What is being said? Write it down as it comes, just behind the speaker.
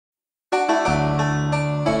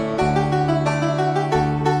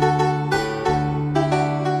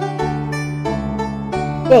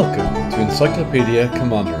Welcome to Encyclopedia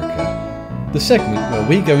Commanderica, the segment where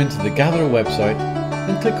we go into the Gatherer website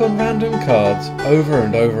and click on random cards over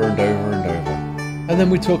and over and over and over. And then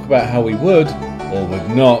we talk about how we would, or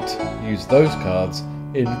would not, use those cards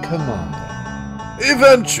in Commander.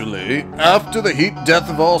 Eventually, after the heat death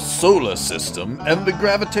of our solar system and the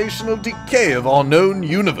gravitational decay of our known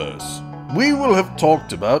universe, we will have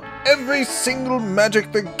talked about every single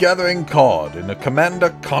Magic the Gathering card in a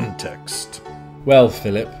Commander context. Well,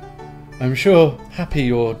 Philip, I'm sure happy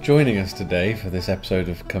you're joining us today for this episode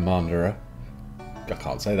of Commanderer. I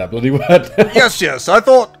can't say that bloody word. Yes, I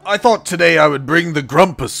thought today I would bring the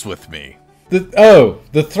Grumpus with me.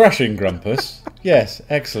 The thrashing Grumpus. Yes,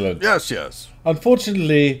 excellent. Yes.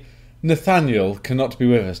 Unfortunately, Nathaniel cannot be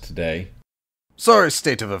with us today. Sorry,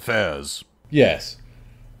 state of affairs. Yes.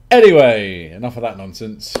 Anyway, enough of that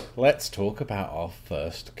nonsense. Let's talk about our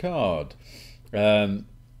first card.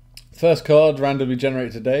 First card randomly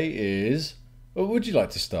generated today is... What would you like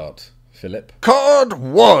to start, Philip? Card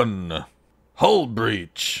 1. Hull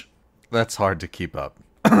Breach. That's hard to keep up.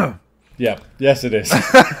 Yeah, yes it is.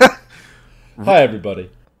 Hi everybody.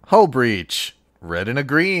 Hull Breach. Red and a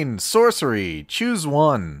green. Sorcery. Choose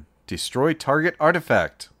one. Destroy target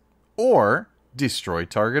artifact. Or destroy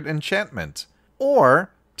target enchantment. Or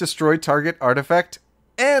destroy target artifact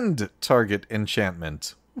and target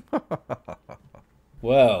enchantment.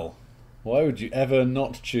 Well, why would you ever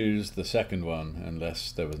not choose the second one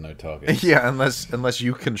unless there was no target? Yeah, unless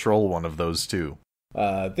you control one of those two.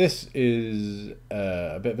 This is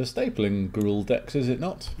a bit of a staple in Gruul decks, is it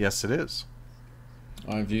not? Yes, it is.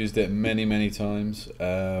 I've used it many times.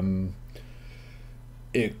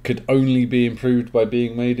 It could only be improved by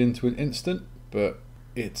being made into an instant, but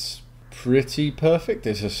it's pretty perfect.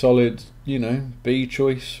 It's a solid, B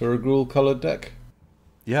choice for a Gruul coloured deck.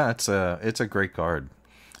 Yeah, it's a great card.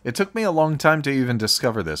 It took me a long time to even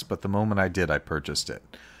discover this, but the moment I did, I purchased it.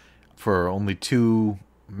 For only 2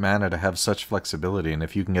 mana to have such flexibility, and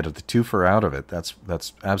if you can get the 2 for out of it, that's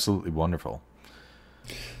absolutely wonderful.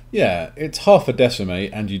 Yeah, it's half a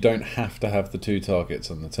decimate, and you don't have to have the 2 targets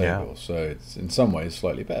on the table, so it's in some ways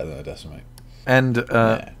slightly better than a decimate. And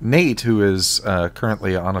Nate, who is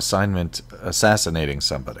currently on assignment assassinating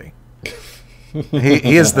somebody,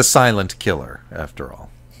 he is the silent killer, after all.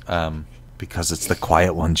 Because it's the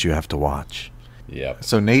quiet ones you have to watch. Yep.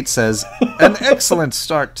 So Nate says, an excellent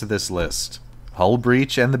start to this list. Hull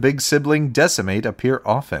Breach and the Big Sibling Decimate appear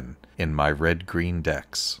often in my red-green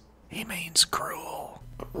decks. He means Gruul.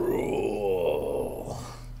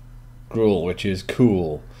 Gruul, which is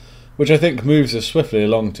cool. Which I think moves us swiftly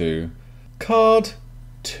along to card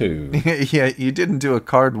 2. Yeah, you didn't do a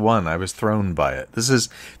card 1. I was thrown by it. This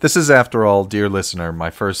is after all, dear listener, my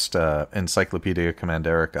first Encyclopedia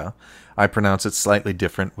Commanderica. I pronounce it slightly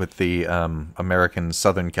different with the American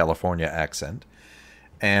Southern California accent.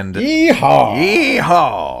 And Yeehaw!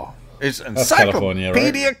 Yeehaw! It's Encyclopedia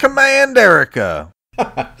right? Commanderica.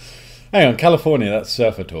 Hang on, California, that's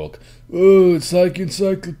surfer talk. Oh, it's like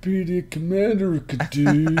Encyclopedia Commanderica,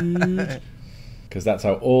 dude. Because that's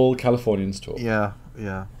how all Californians talk. Yeah.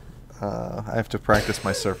 I have to practice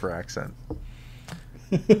my surfer accent.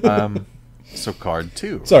 So card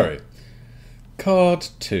 2. Sorry. Card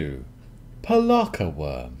 2. Palaka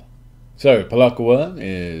Worm. So, Palaka Worm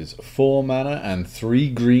is 4 mana and 3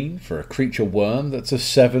 green for a creature worm that's a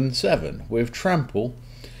 7/7 with trample.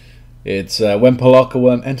 It's when Palaka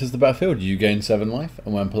Worm enters the battlefield, you gain 7 life,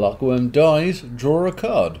 and when Palaka Worm dies, draw a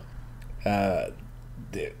card.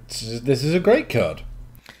 This is a great card.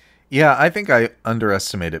 Yeah, I think I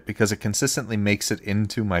underestimate it because it consistently makes it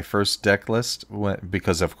into my first deck list,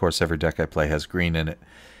 because of course every deck I play has green in it.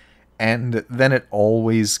 And then it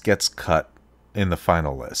always gets cut in the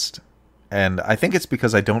final list. And I think it's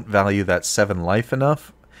because I don't value that 7 life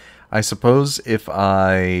enough. I suppose if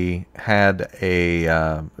I had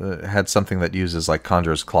had something that uses like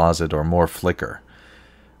Conjurer's Closet or more Flicker,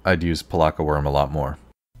 I'd use Palaka Worm a lot more.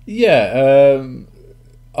 Yeah,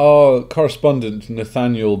 our correspondent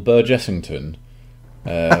Nathaniel Burgessington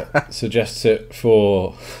suggests it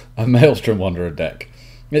for a Maelstrom Wanderer deck.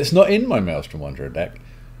 It's not in my Maelstrom Wanderer deck.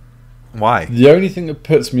 Why? The only thing that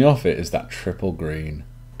puts me off it is that triple green.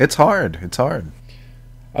 It's hard.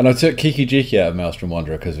 And I took Kiki Jiki out of Maelstrom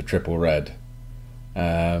Wanderer because of triple red.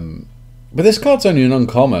 But this card's only an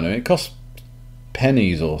uncommon. I mean, it costs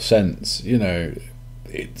pennies or cents.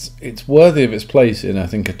 It's worthy of its place in, I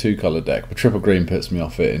think, a 2-colour deck. But triple green puts me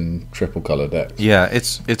off it in triple-colour decks. Yeah,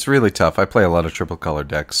 it's really tough. I play a lot of triple-colour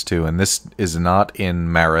decks too, and this is not in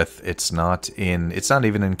Marith. It's not even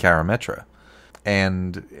in Karametra.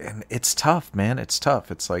 And it's tough, man. It's tough.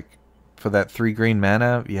 It's like for that 3 green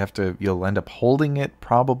mana. You'll end up holding it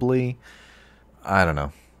probably. I don't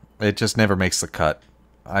know. It just never makes the cut.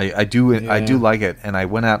 I do like it, and I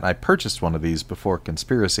went out and I purchased one of these before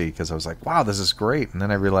Conspiracy because I was like, wow, this is great, and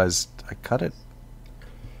then I realized I cut it.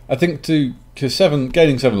 I think because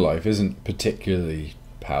gaining 7 life isn't particularly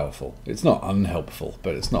powerful. It's not unhelpful,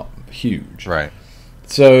 but it's not huge. Right.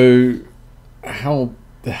 So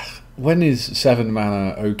when is 7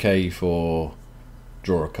 mana okay for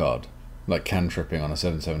draw a card, like cantripping on a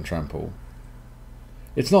 7/7 trample?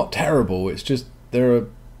 It's not terrible. It's just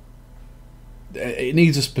it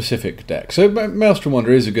needs a specific deck. So Maelstrom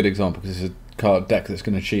Wanderer is a good example because it's a card deck that's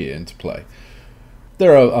going to cheat it into play.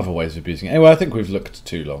 There are other ways of abusing it. Anyway, I think we've looked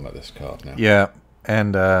too long at this card now. Yeah,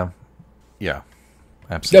 and yeah,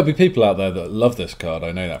 absolutely. There'll be people out there that love this card.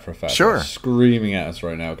 I know that for a fact. Sure. They're screaming at us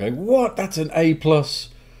right now, going, "What? That's an A+,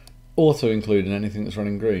 auto include in anything that's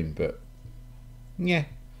running green." But yeah.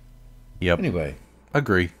 Yep. Anyway,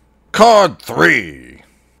 agree. Card 3,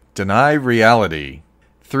 Deny Reality.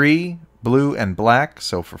 3 blue and black,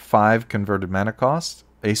 so for 5 converted mana cost,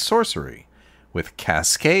 a sorcery with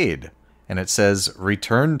Cascade. And it says,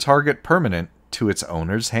 return target permanent to its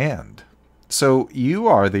owner's hand. So you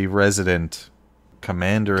are the resident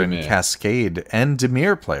Commanderin Cascade and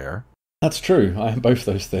Dimir player. that's true. I am both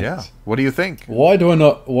those things. Yeah. What do you think? Why do I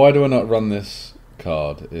not run this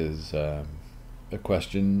card is a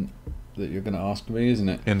question that you're going to ask me, isn't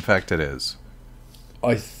it? In fact, it is.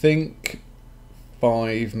 I think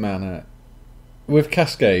 5 mana with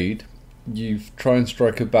Cascade, you try and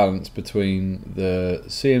strike a balance between the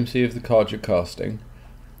CMC of the card you're casting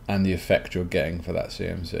and the effect you're getting for that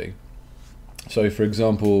CMC. So, for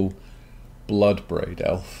example, Bloodbraid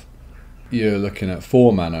Elf, you're looking at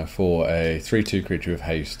 4 mana for a 3/2 creature with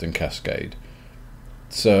haste and Cascade.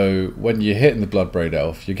 So when you're hitting the Bloodbraid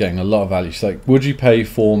Elf, you're getting a lot of value. So, like, would you pay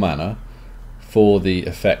 4 mana for the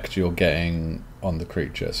effect you're getting on the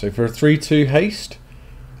creature? So for a 3/2 haste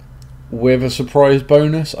with a surprise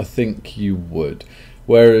bonus, I think you would.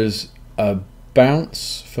 Whereas a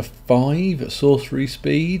bounce for 5 at sorcery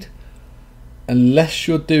speed, unless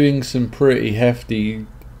you're doing some pretty hefty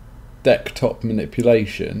deck top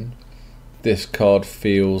manipulation, this card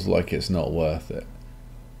feels like it's not worth it.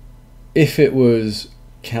 If it was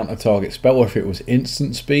counter target spell, or if it was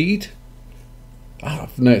instant speed,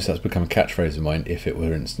 I've noticed that's become a catchphrase of mine, if it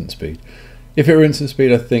were instant speed. If it were instant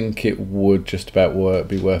speed, I think it would just about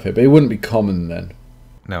be worth it, but it wouldn't be common then.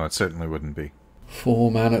 No, it certainly wouldn't be.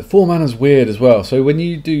 4 mana. 4 mana's weird as well. So when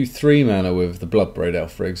you do 3 mana with the Bloodbraid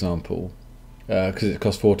Elf, for example, because it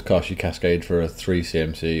costs 4 to cast, you Cascade for a 3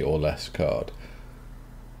 CMC or less card.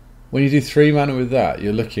 When you do 3 mana with that,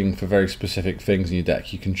 you're looking for very specific things in your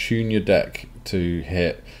deck. You can tune your deck to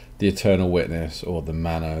hit the Eternal Witness or the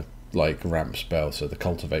mana like ramp spell, so the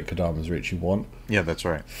Cultivate Kadama's Reach you want. Yeah, that's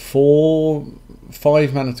right.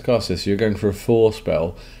 5 mana to cast this, so you're going for a 4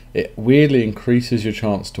 spell. It weirdly increases your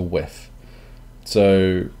chance to whiff.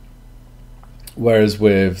 So, whereas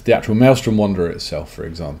with the actual Maelstrom Wanderer itself, for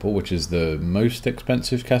example, which is the most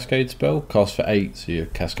expensive Cascade spell, costs for 8, so you're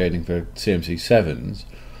cascading for CMC 7s,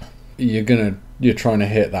 you're trying to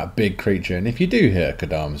hit that big creature, and if you do hit a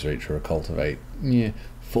Kadama's Reach or a Cultivate,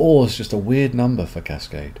 4 is just a weird number for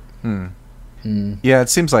Cascade. Yeah, it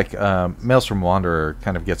seems like Maelstrom Wanderer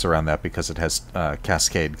kind of gets around that because it has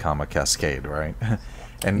Cascade, Cascade, right?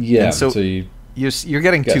 and so you're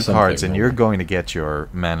getting 2 cards, and you're going to get your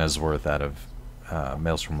mana's worth out of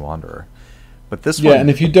Maelstrom Wanderer. But this one, and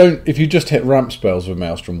if you just hit ramp spells with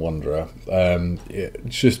Maelstrom Wanderer,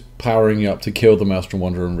 it's just powering you up to kill the Maelstrom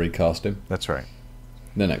Wanderer and recast him. That's right.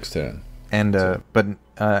 The next turn. And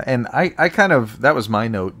I kind of, that was my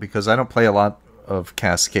note, because I don't play a lot of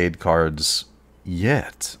Cascade cards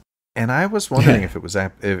yet, and I was wondering if it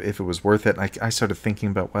was worth it. I started thinking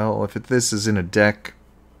about, well, if this is in a deck,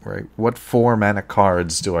 right, what 4 mana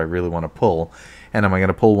cards do I really want to pull? And am I going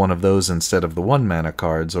to pull one of those instead of the 1 mana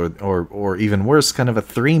cards, or even worse, kind of a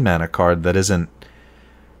 3 mana card that doesn't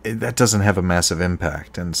have a massive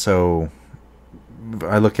impact? And so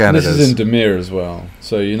I look at it as, this is in Dimir as well,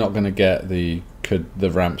 so you're not going to get the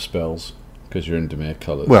ramp spells because you're in Dimir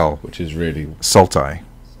colours. Well, which is really Sultai.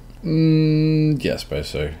 Yeah, I suppose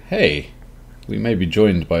so. Hey, we may be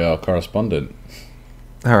joined by our correspondent.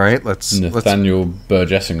 All right, Nathaniel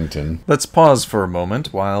Burgessington. Let's pause for a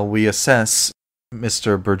moment while we assess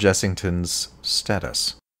Mr. Burgessington's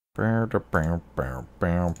status. This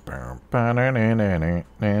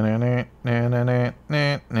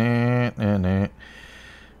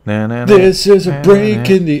is a break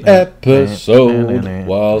in the episode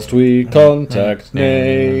whilst we contact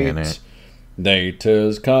Nate. Nate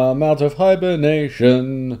has come out of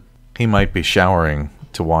hibernation. He might be showering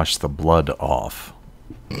to wash the blood off.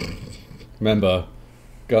 Remember,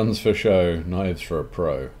 guns for show, knives for a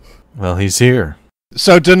pro. Well, he's here.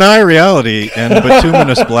 So Deny Reality and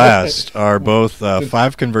Bituminous Blast are both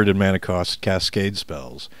 5 converted mana cost cascade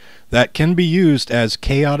spells that can be used as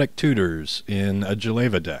chaotic tutors in a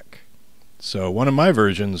Jaleva deck. So one of my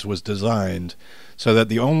versions was designed so that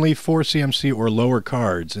the only 4 CMC or lower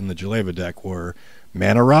cards in the Jaleva deck were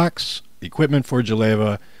mana rocks, equipment for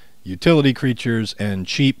Jaleva, utility creatures, and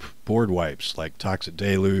cheap board wipes like Toxic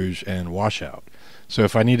Deluge and Washout. So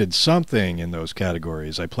if I needed something in those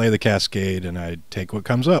categories, I play the Cascade and I take what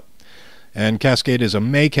comes up. And Cascade is a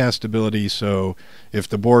Maycast ability, so if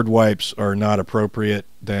the board wipes are not appropriate,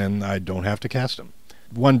 then I don't have to cast them.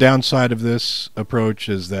 One downside of this approach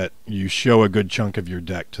is that you show a good chunk of your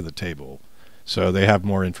deck to the table, so they have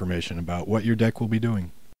more information about what your deck will be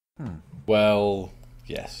doing. Well,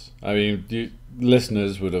 yes. I mean,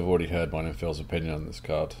 listeners would have already heard mine and Phil's opinion on this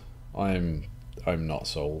card. I'm not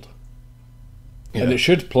sold. Yeah. And it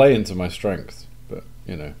should play into my strength, but,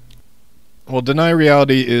 you know. Well, Deny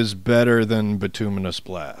Reality is better than Bituminous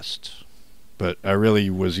Blast, but I really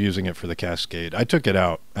was using it for the Cascade. I took it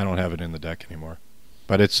out. I don't have it in the deck anymore,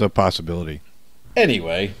 but it's a possibility.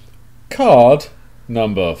 Anyway, card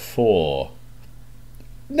number 4.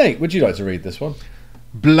 Nate, would you like to read this one?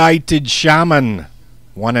 Blighted Shaman.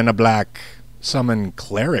 1 and a black. Summon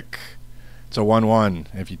Cleric. It's a 1/1.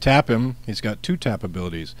 If you tap him, he's got 2 tap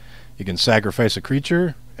abilities. You can sacrifice a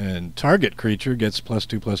creature, and target creature gets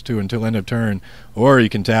 +2/+2 until end of turn. Or you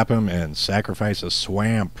can tap him and sacrifice a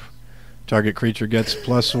swamp. Target creature gets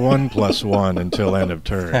 +1/+1 until end of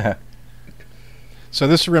turn. So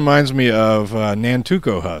this reminds me of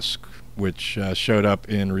Nantuko Husk, which showed up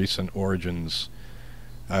in recent Origins.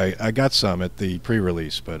 I got some at the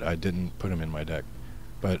pre-release, but I didn't put them in my deck.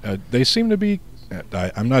 But they seem to be,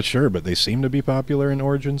 I'm not sure, but they seem to be popular in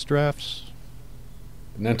Origins drafts.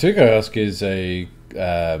 Nantuko Husk is a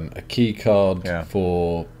key card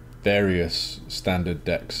for various standard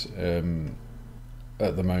decks at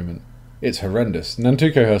the moment. It's horrendous.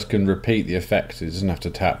 Nantuko Husk can repeat the effect. It doesn't have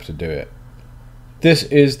to tap to do it. This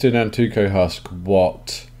is to Nantuko Husk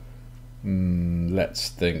what, let's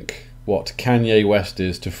think, what Kanye West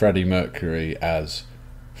is to Freddie Mercury as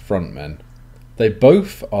frontmen. They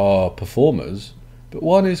both are performers, but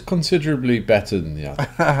one is considerably better than the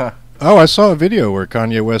other. Oh, I saw a video where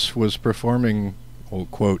Kanye West was performing, well,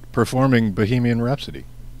 quote, performing Bohemian Rhapsody.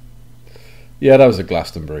 Yeah, that was at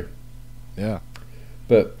Glastonbury. Yeah.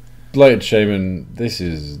 But Blighted Shaman, this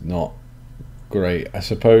is not great. I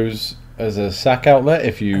suppose as a sack outlet,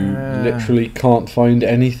 if you literally can't find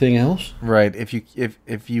anything else. Right. If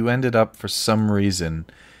you ended up for some reason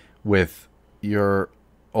with your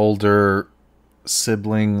older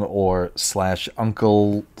sibling or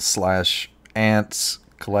 /uncle/aunt's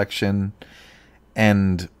collection,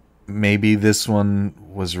 and maybe this one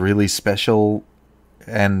was really special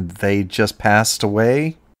and they just passed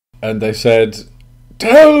away, and they said,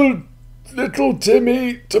 "Tell little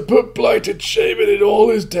Timmy to put Blighted Shaman in all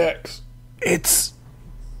his decks. It's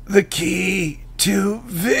the key to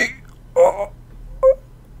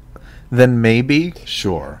then maybe,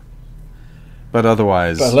 sure. But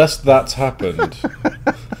otherwise, but unless that's happened.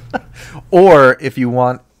 Or if you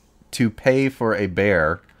want to pay for a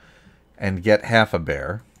bear and get half a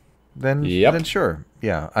bear, then sure.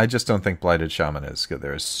 Yeah, I just don't think Blighted Shaman is good.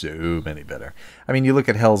 There are so many better. I mean, you look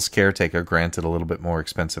at Hell's Caretaker, granted a little bit more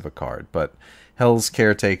expensive a card, but Hell's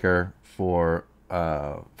Caretaker for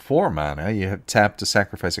 4 mana, you have tap to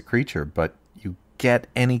sacrifice a creature, but you get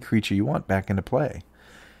any creature you want back into play.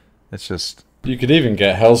 It's just... You could even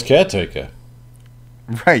get Hell's Caretaker.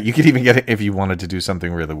 Right, you could even get it if you wanted to do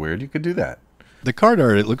something really weird. You could do that. The card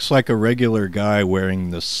art, it looks like a regular guy wearing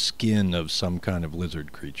the skin of some kind of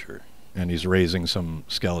lizard creature, and he's raising some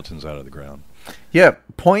skeletons out of the ground. Yeah,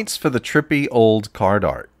 points for the trippy old card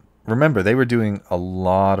art. Remember, they were doing a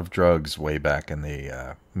lot of drugs way back in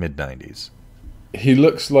the mid-90s. He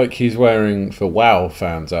looks like he's wearing, for WoW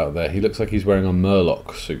fans out there, he looks like he's wearing a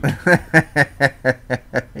Murloc suit.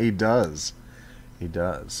 He does. He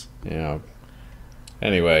does. Yeah.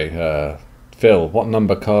 Anyway, Phil, what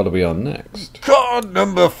number card are we on next? Card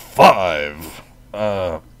number 5.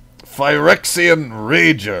 Phyrexian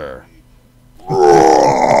Rager.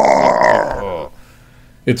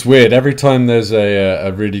 It's weird. Every time there's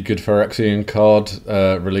a really good Phyrexian card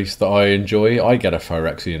released that I enjoy, I get a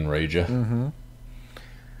Phyrexian Rager. Mm-hmm.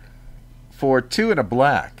 For 2 and a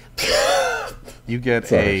black, you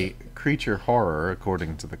get a creature horror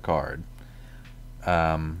according to the card.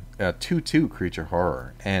 A 2/2 creature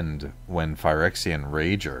horror, and when Phyrexian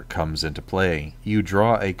Rager comes into play, you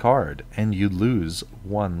draw a card and you lose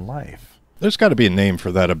 1 life. There's got to be a name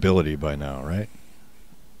for that ability by now, right?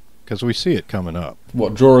 Because we see it coming up.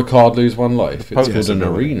 What, draw a card, lose 1 life? It's Potence called an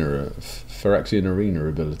ability. arena, Phyrexian arena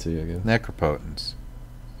ability, I guess. Necropotence.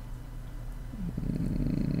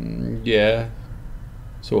 Yeah,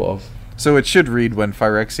 sort of. So it should read, when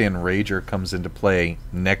Phyrexian Rager comes into play,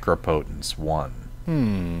 Necropotence 1.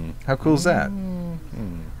 How cool is that?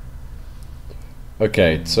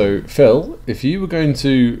 Okay, so Phil, if you were going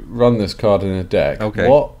to run this card in a deck, Okay.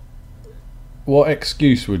 what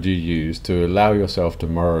excuse would you use to allow yourself to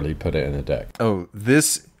morally put it in a deck? Oh,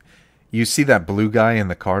 this... You see that blue guy in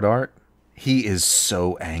the card art? He is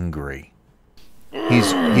so angry.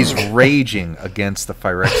 He's raging against the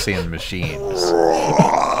Phyrexian machines.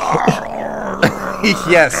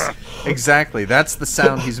 Yes, exactly. That's the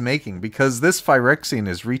sound he's making, because this Phyrexian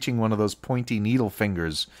is reaching one of those pointy needle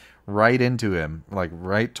fingers right into him, like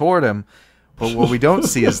right toward him. But what we don't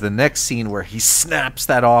see is the next scene where he snaps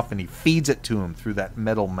that off and he feeds it to him through that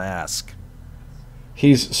metal mask.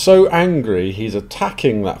 He's so angry, he's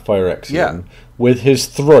attacking that Phyrexian Yeah. with his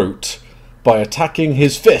throat by attacking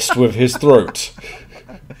his fist with his throat.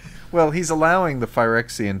 Well, he's allowing the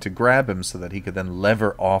Phyrexian to grab him so that he could then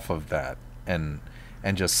lever off of that and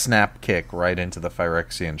just snap kick right into the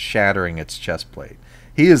Phyrexian, shattering its chest plate.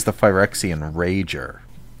 He is the Phyrexian Rager.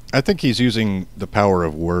 I think he's using the power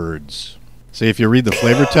of words. See, if you read the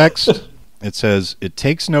flavor text, it says, "It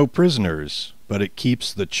takes no prisoners, but it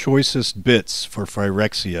keeps the choicest bits for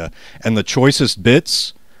Phyrexia, and the choicest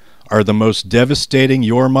bits are the most devastating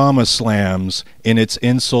Your Mama slams in its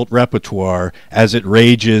insult repertoire as it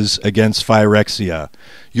rages against Phyrexia.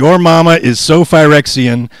 Your Mama is so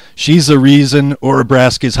Phyrexian, she's the reason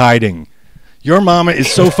Orabrask is hiding. Your Mama is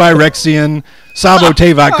so Phyrexian, Sabo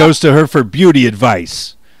Tevak goes to her for beauty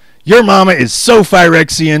advice. Your Mama is so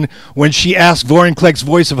Phyrexian, when she asked Vorinclex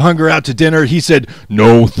Voice of Hunger out to dinner, he said,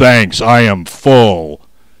 'No thanks, I am full.'"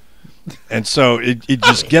 And so it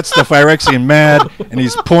just gets the Phyrexian mad, and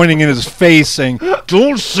he's pointing in his face saying,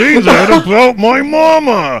 "Don't say that about my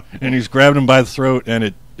mama!" And he's grabbing him by the throat, and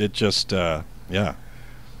it just, yeah.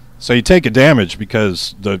 So you take a damage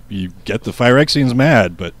because you get the Phyrexians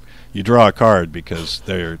mad, but you draw a card because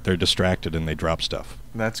they're distracted and they drop stuff.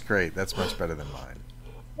 That's great. That's much better than mine.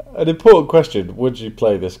 An important question, would you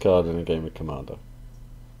play this card in a game of Commander?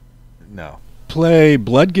 No. Play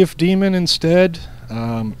Bloodgift Demon instead.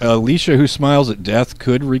 Alicia, who smiles at death,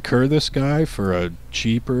 could recur this guy for a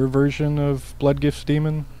cheaper version of Bloodgift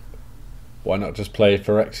Demon. Why not just play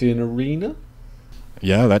Phyrexian Arena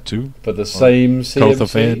Yeah, that too. for the same CMC?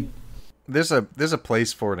 Kothafed. There's a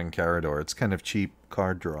place for it in Carador. It's kind of cheap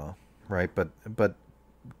card draw, right? But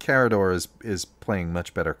Carador is playing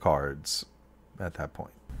much better cards at that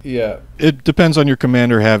point. Yeah. It depends on your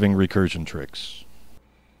commander having recursion tricks.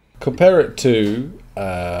 Compare it to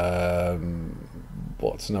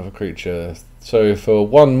what's another creature? So for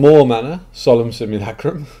 1 more mana, Solemn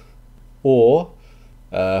Simulacrum, or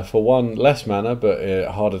for 1 less mana but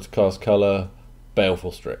harder to cast colour,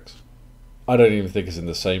 Baleful Strix. I don't even think it's in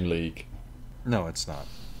the same league. No, it's not.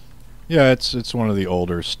 Yeah, it's one of the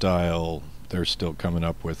older style. They're still coming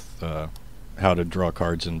up with how to draw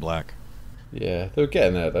cards in black. Yeah, they were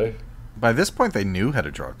getting there though. By this point, they knew how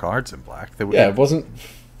to draw cards in black. They were, Yeah, it wasn't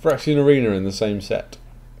Phyrexian Arena in the same set.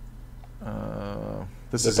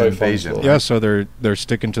 This They're is both Invasion. onslaught. Yeah, so they're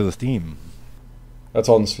sticking to the theme. That's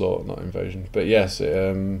Onslaught, not Invasion. But yes,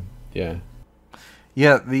 yeah.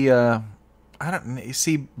 Yeah, I don't you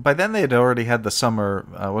see. By then, they had already had the summer.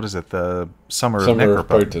 What is it? The summer of Summer of Necropotence.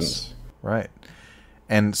 Potence. Right.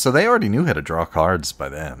 And so they already knew how to draw cards by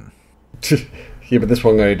then. Yeah, but this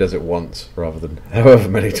one only does it once, rather than however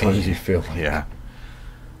many times you feel like. Yeah.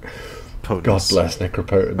 God Potence. bless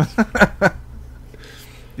Necropotence.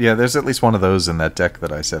 Yeah, there's at least one of those in that deck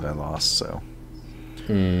that I said I lost. So.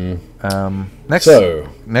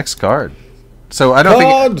 Next card. So I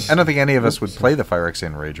don't think any of us would play the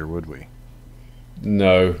Phyrexian Rager, would we?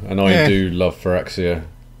 No, and I do love Phyrexia.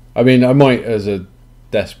 I mean, I might as a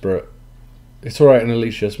desperate... It's alright, and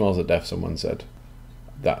Alicia smiles at death, someone said.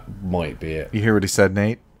 That might be it. You hear what he said,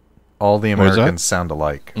 Nate? All the What was that? Americans sound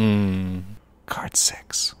alike. Card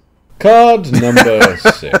 6. Card number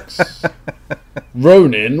 6.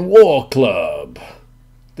 Ronin War Club.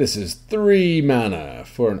 This is 3 mana.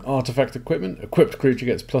 For an artifact equipped creature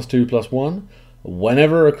gets +2/+1.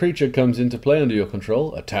 Whenever a creature comes into play under your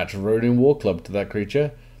control, attach Ronin War Club to that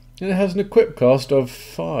creature, and it has an equip cost of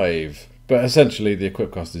 5. But essentially the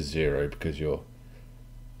equip cost is 0 because you're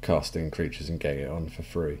casting creatures and getting it on for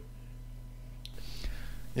free.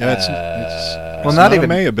 Yeah, it's Well, not not even- a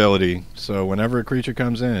May ability. So whenever a creature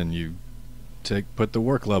comes in, you put the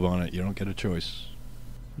war club on it. You don't get a choice.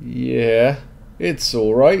 Yeah, it's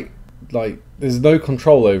all right. Like, there's no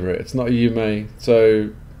control over it. It's not a Yume, so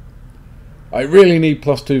I really need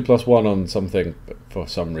 +2/+1 on something for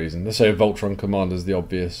some reason. Let's say a Voltron Commander is the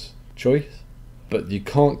obvious choice, but you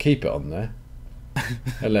can't keep it on there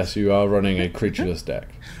unless you are running a creatureless deck.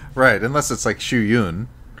 Right, unless it's like Shu Yun.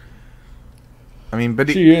 I mean,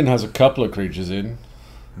 but Yun has a couple of creatures in.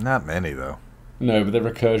 not many though. No, but they're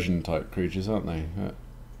recursion type creatures, aren't they?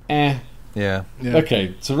 Yeah. Yeah.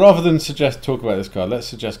 Okay, so rather than talk about this card, let's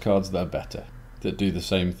suggest cards that are better, that do the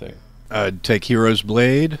same thing. I'd take Hero's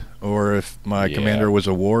Blade, or if my Yeah. commander was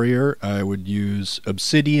a warrior, I would use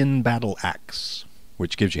Obsidian Battle Axe,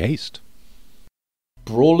 which gives you haste.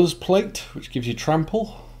 Brawler's Plate, which gives you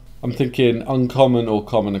trample. I'm thinking uncommon or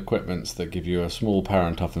common equipments that give you a small power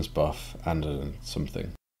and toughness buff and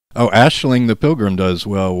something. Oh, Ashling the Pilgrim does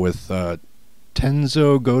well with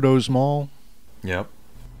Tenzo Godo's Maul. Yep.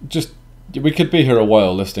 We could be here a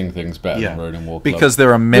while listing things better Yeah. than Ronin War Club. Because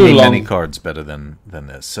there are many cards better than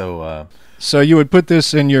this. So, So you would put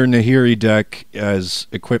this in your Nahiri deck as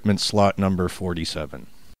equipment slot number 47.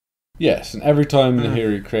 Yes, and every time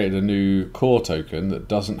Nahiri created a new core token that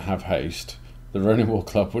doesn't have haste, the Ronin War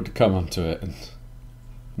Club would come onto it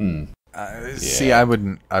and... see, I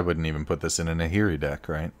wouldn't even put this in a Nahiri deck,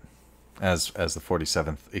 right? As the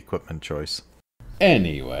 47th equipment choice.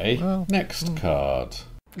 Anyway, Well, next card.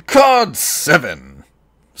 Card 7.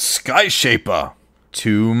 Sky Shaper.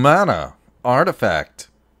 2 mana. Artifact.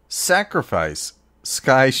 Sacrifice.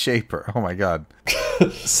 Sky Shaper. Oh my god.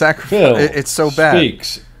 Sacrifice. Phil It's so bad.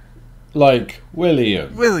 speaks like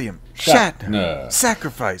William William Shatner.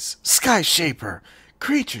 Sacrifice. Sky Shaper.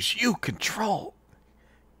 Creatures you control.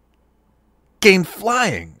 Gain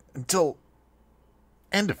flying until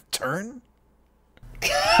end of turn?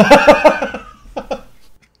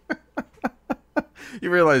 You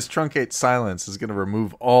realize Truncate Silence is going to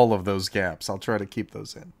remove all of those gaps. I'll try to keep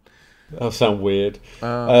those in. That'll sound weird.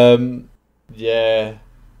 Yeah.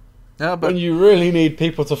 No, but When you really need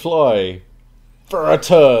people to fly for a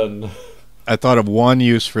turn. I thought of one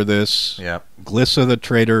use for this. yeah. Glissa the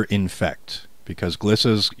Trader Infect. Because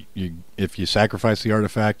Glissa's, if you sacrifice the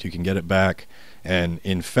artifact, you can get it back. And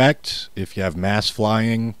Infect, if you have mass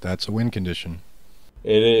flying, that's a win condition.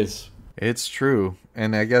 It is. It's true.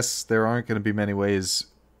 And I guess there aren't going to be many ways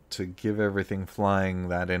to give everything flying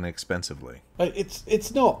that inexpensively. Like,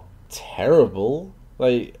 it's not terrible.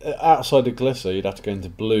 Like, outside of Glissa, you'd have to go into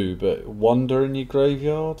blue, but Wander in your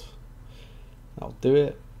graveyard, that'll do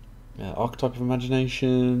it. Yeah, Archetype of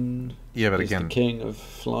Imagination. Yeah, but is again, the king of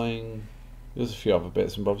flying. There's a few other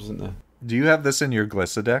bits and bobs, isn't there? do you have this in your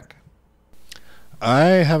Glissa deck? I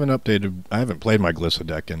haven't played my Glissa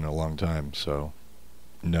deck in a long time, so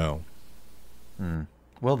no.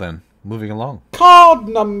 Well then, moving along. Card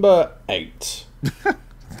number 8. Do you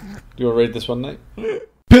want to read this one, Nate?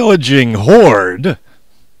 Pillaging Horde.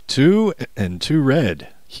 2 and 2 red.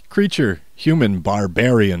 Creature, human,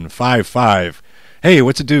 barbarian, 5/5. Hey,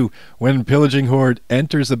 what's it do? When Pillaging Horde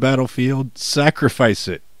enters the battlefield, sacrifice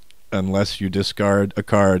it, unless you discard a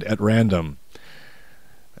card at random.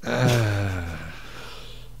 Yeah,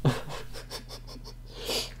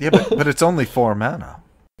 but it's only 4 mana.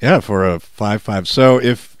 Yeah, for a 5/5. So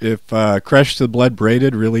if Kresh the Blood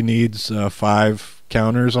Braided really needs 5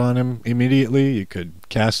 counters on him immediately, you could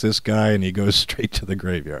cast this guy and he goes straight to the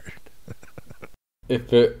graveyard.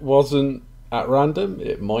 If it wasn't at random,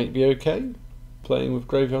 it might be okay, playing with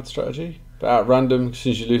graveyard strategy. But at random,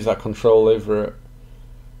 since you lose that control over it,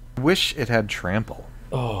 I wish it had trample.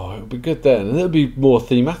 oh, it would be good then. And it would be more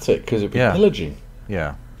thematic, because it would be Yeah. pillaging.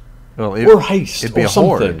 Yeah. Well, Or haste, it'd be or a something.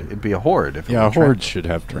 horde. It'd be a horde if it Yeah, were trample. Horde should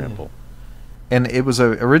have trample. And it was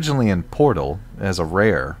originally in Portal as a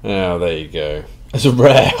rare. Oh, there you go. It's a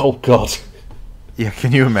rare. Oh, God. Yeah,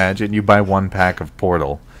 can you imagine? You buy 1 pack of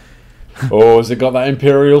Portal. Oh, has it got that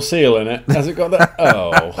Imperial seal in it? Has it got that?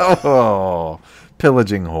 Oh. Oh,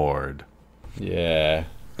 Pillaging Horde. Yeah.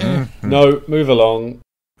 No, move along.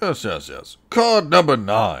 Yes. Card number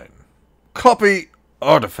 9. Copy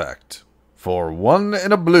Artifact. For 1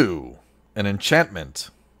 and a blue, an enchantment.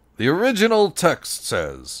 The original text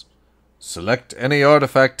says, select any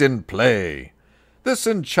artifact in play. This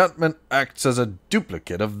enchantment acts as a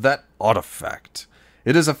duplicate of that artifact.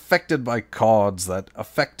 It is affected by cards that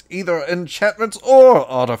affect either enchantments or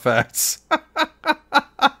artifacts.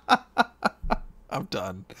 I'm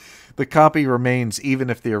done. The copy remains even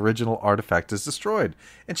if the original artifact is destroyed.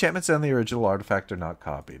 Enchantments and the original artifact are not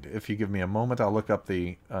copied. If you give me a moment, I'll look up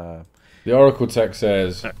the The Oracle text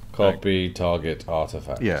says copy target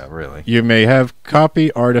artifact. Yeah, really. You may have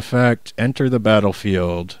copy artifact enter the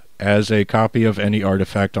battlefield as a copy of any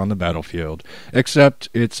artifact on the battlefield, except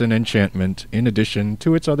it's an enchantment in addition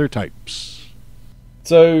to its other types.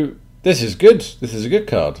 So this is good. This is a good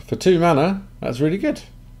card. For 2 mana, that's really good.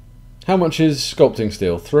 How much is Sculpting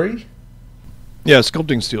Steel? 3? Yeah,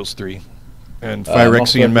 Sculpting Steel's 3. And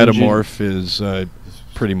Phyrexian Metamorph is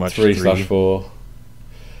pretty much 3/4.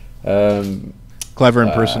 Clever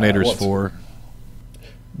Impersonator's 4.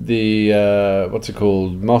 The what's it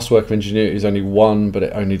called? Masterwork of Ingenuity is only 1, but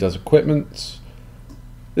it only does equipments.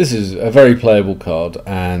 This is a very playable card,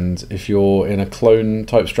 and if you're in a clone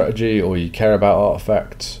type strategy, or you care about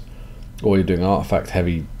artifacts, or you're doing an artifact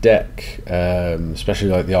heavy deck, especially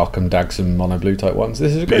like the Arkham Dagsum mono blue type ones,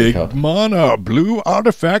 this is a great card. Mana blue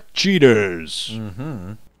artifact cheaters.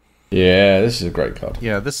 Mm-hmm. Yeah, this is a great card.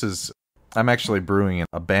 Yeah, this is... I'm actually brewing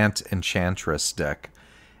a Bant Enchantress deck,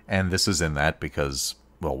 and this is in that because,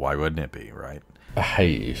 well, why wouldn't it be, right? I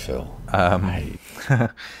hate you, Phil.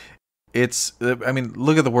 It's... I mean,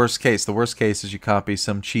 look at the worst case. The worst case is you copy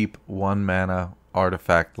some cheap 1-mana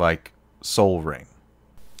artifact like Soul Ring.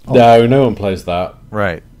 No one plays that.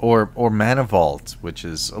 Right. Or Mana Vault, which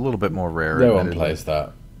is a little bit more rare. No one plays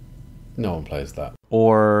that.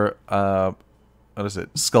 Or, what is it?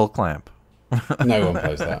 Skull Clamp. No one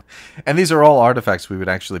plays that. And these are all artifacts we would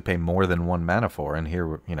actually pay more than 1 mana for, and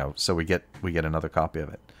here, so we get another copy of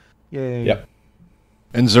it. Yay. Yep.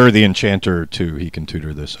 And Zur the Enchanter, too. He can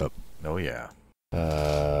tutor this up. Oh, yeah.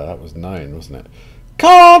 That was 9, wasn't it?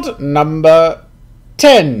 Card number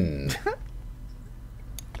 10.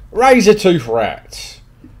 Razortooth Rat.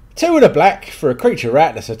 2 and a black for a creature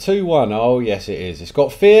rat. That's a 2/1. Oh, yes, it is. It's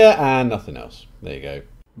got fear and nothing else. There you go.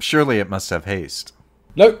 Surely it must have haste.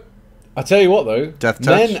 Nope. I tell you what, though. Death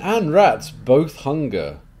touch? Men and rats both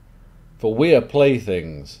hunger. For we are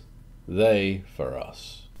playthings. They for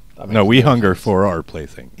us. No, we hunger for our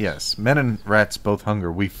plaything. Yes, men and rats both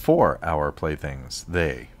hunger. We for our playthings.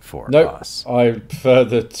 They for us. I prefer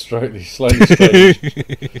the slightly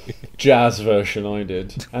jazz version I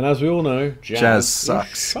did. And as we all know, jazz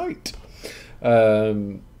sucks. Is shite.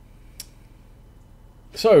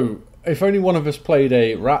 So, if only one of us played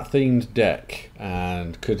a rat-themed deck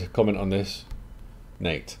and could comment on this,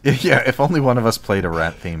 Nate. Yeah, if only one of us played a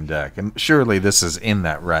rat-themed deck. And surely this is in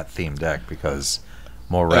that rat-themed deck because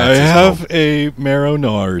more rats. I have a Marrow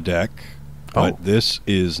Noir deck, but this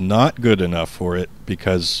is not good enough for it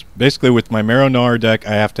because basically with my Marrow Noir deck,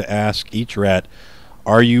 I have to ask each rat,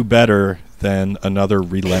 are you better than another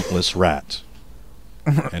Relentless Rat?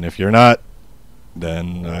 And if you're not,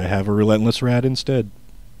 then I have a Relentless Rat instead.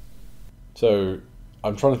 So,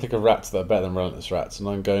 I'm trying to think of rats that are better than Relentless Rats, and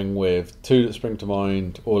I'm going with 2 that spring to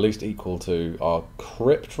mind, or at least equal to, are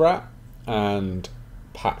Crypt Rat and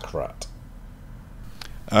Pack Rat.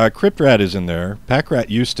 Crypt Rat is in there. Pack Rat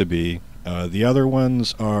used to be. The other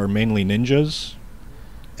ones are mainly ninjas,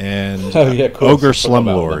 and Ogre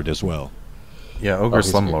Slumlord as well. Yeah, Ogre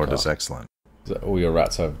Slumlord is excellent. All your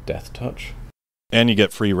rats have Death Touch. And you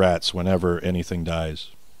get free rats whenever anything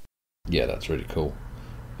dies. Yeah, that's really cool.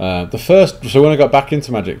 So when I got back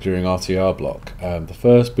into Magic during RTR block, the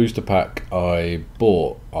first booster pack I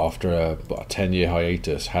bought after a 10-year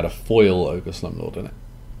hiatus had a foil Ogre Slumlord in it.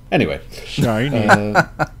 Anyway. Shiny.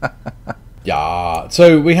 Yeah.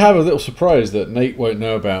 So we have a little surprise that Nate won't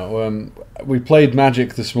know about. We played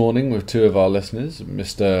Magic this morning with 2 of our listeners,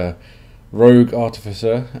 Mr. Rogue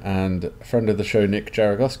Artificer and a friend of the show, Nick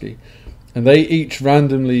Jaragoski. And they each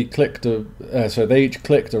randomly clicked a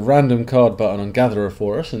random card button on Gatherer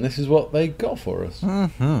for us, and this is what they got for us.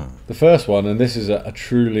 Mm-hmm. The first one, and this is a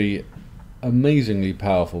truly amazingly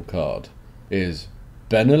powerful card, is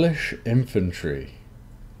Benelish Infantry.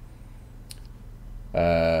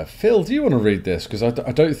 Phil, do you want to read this? Because I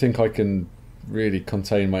don't think I can really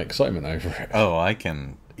contain my excitement over it. Oh, I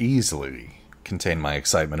can easily contain my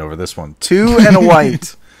excitement over this one. 2 and a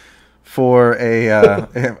white for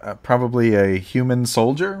probably a human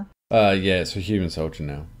soldier. Yeah, it's a human soldier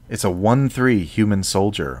now. It's a 1/3 human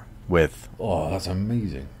soldier with... Oh, that's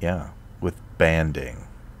amazing. Yeah, with banding.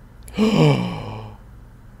 The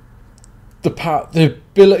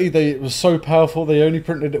ability, it was so powerful they only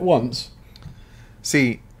printed it once.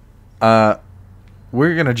 See, we're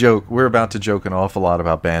about to joke an awful lot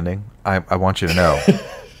about banding. I want you to know,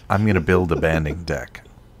 I'm going to build a banding deck.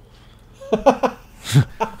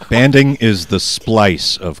 Banding is the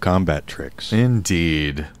splice of combat tricks.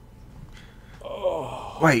 Indeed.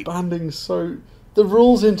 Oh, wait. Banding's so... The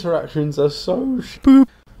rules interactions are so... Boop.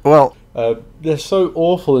 Well... they're so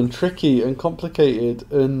awful and tricky and complicated,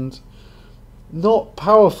 and not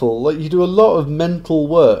powerful. Like, you do a lot of mental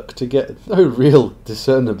work to get no real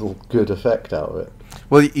discernible good effect out of it.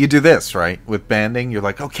 Well, you do this, right? With banding, you're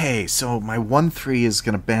like, okay, so my 1/3 is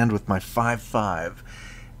going to band with my 5/5.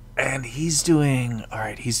 And he's doing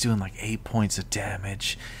like 8 points of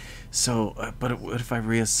damage. So, but what if I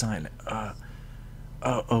reassign?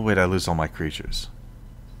 Oh, wait, I lose all my creatures.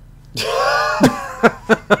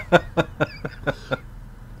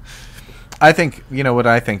 I think, what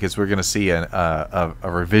I think is we're going to see a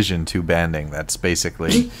revision to banding that's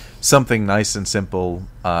basically something nice and simple.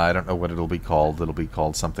 I don't know what it'll be called. It'll be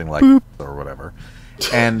called something like Boop. Or whatever.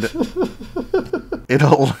 And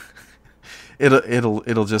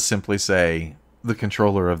it'll just simply say the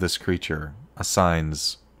controller of this creature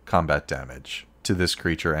assigns combat damage to this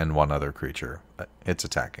creature and one other creature it's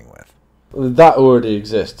attacking with. That already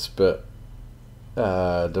exists, but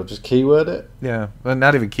they'll just keyword it? Yeah, well,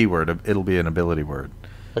 not even keyword. It'll be an ability word.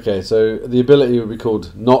 Okay, so the ability would be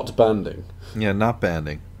called not banding. Yeah, not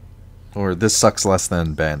banding. Or this sucks less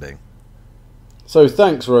than banding. So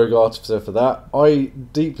thanks, Rogue Artificer, for that. I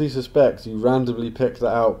deeply suspect you randomly picked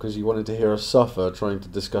that out because you wanted to hear us suffer trying to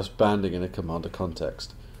discuss banding in a Commander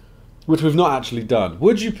context. Which we've not actually done.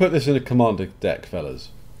 Would you put this in a Commander deck, fellas?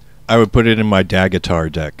 I would put it in my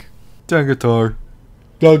Daggertar deck. Daggertar.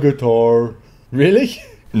 Really?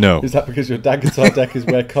 No. Is that because your Daggertar deck is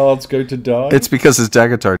where cards go to die? It's because his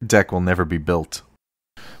Daggertar deck will never be built.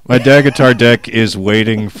 My Daggertar deck is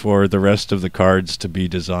waiting for the rest of the cards to be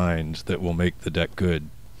designed that will make the deck good.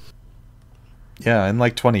 Yeah, in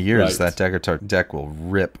like 20 years, that Daggertar deck will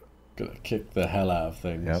rip. Gonna kick the hell out of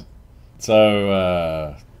things. Yep.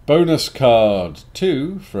 So, bonus card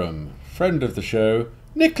 2 from friend of the show,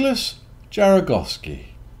 Nicholas Jaragoski.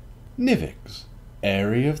 Nivix,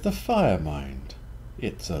 Area of the Firemind.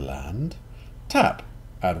 It's a land. Tap,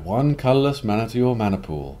 add 1 colourless mana to your mana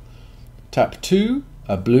pool. Tap 2,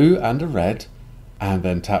 a blue and a red, and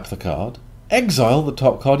then tap the card. Exile the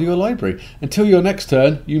top card of your library. Until your next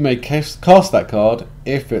turn, you may cast that card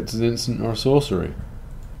if it's an instant or a sorcery.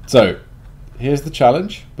 So, here's the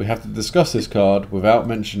challenge. We have to discuss this card without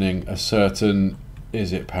mentioning a certain...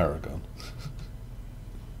 Is it Paragon?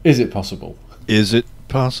 Is it possible? Is it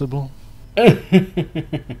possible?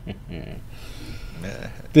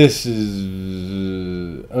 This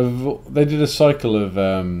is... they did a cycle of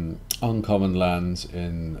uncommon lands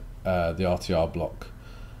in the RTR block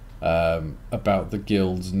about the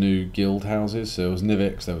guild's new guild houses. So it was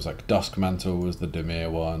Nivix, there was like Duskmantle was the Dimir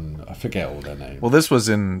one. I forget all their names. Well, this was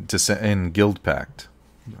in Guild Pact.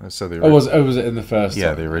 So was it in the first?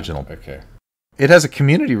 Yeah, the original. Okay. It has a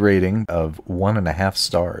community rating of 1.5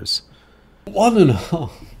 stars. 1.5.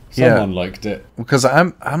 Someone liked it. Because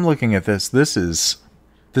I'm looking at this. This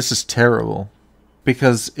is terrible,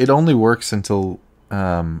 because it only works until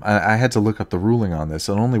I had to look up the ruling on this.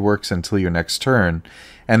 It only works until your next turn,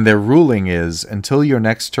 and their ruling is until your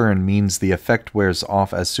next turn means the effect wears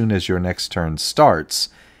off as soon as your next turn starts,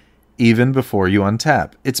 even before you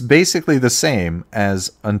untap. It's basically the same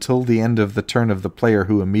as until the end of the turn of the player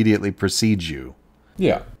who immediately precedes you.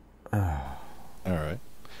 Yeah. All right.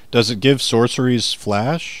 Does it give sorceries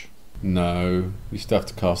flash? No, you still have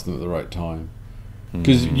to cast them at the right time.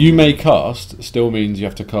 Because you may cast, still means you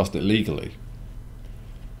have to cast it legally.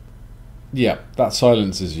 Yeah, that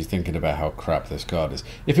silences you thinking about how crap this card is.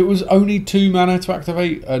 If it was only 2 mana to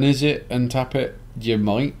activate an Is It and tap it, you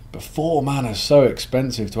might. But 4 mana is so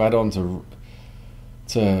expensive to add on to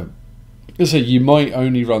so you might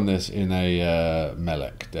only run this in a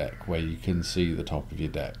Melek deck where you can see the top of your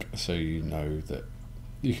deck, so you know that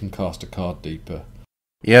you can cast a card deeper.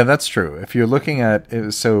 Yeah, that's true. If you're looking at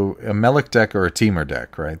a Melek deck or a Teamer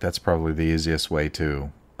deck, right? That's probably the easiest way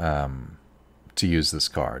to use this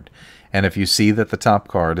card. And if you see that the top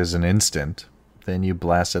card is an instant, then you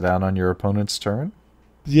blast it out on your opponent's turn.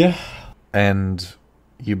 Yeah. And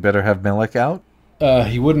you better have Melek out.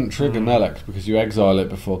 He wouldn't trigger Melek because you exile it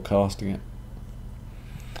before casting it.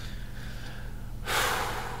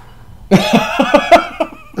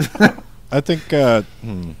 I think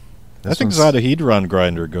Zadahedron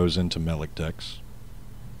Grinder goes into Melek decks.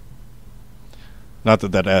 Not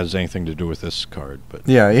that has anything to do with this card, but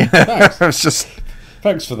yeah. Thanks. It's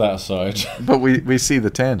Thanks for that aside. But we see the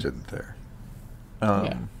tangent there.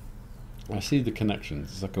 Yeah. I see the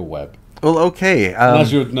connections. It's like a web. Well, okay. And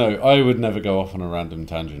as you would know, I would never go off on a random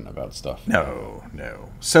tangent about stuff. No.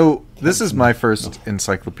 So this is my first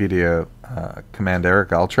Encyclopedia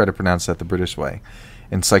Commanderica. I'll try to pronounce that the British way.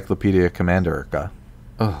 Encyclopedia Commanderica.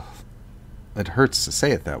 Oh, it hurts to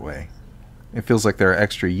say it that way. It feels like there are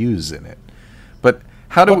extra U's in it. But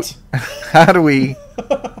how do we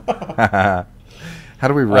How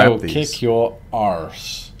do we I wrap will these? kick your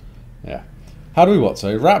arse. Yeah. How do we what?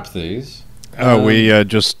 So wrap these. We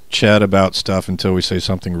just chat about stuff until we say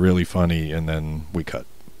something really funny, and then we cut.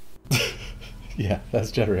 Yeah, that's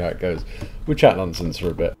generally how it goes. We chat nonsense for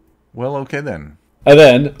a bit. Well, okay then. And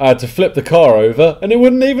then I had to flip the car over and it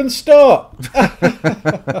wouldn't even start.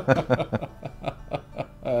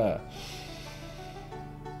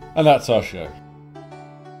 And that's our show.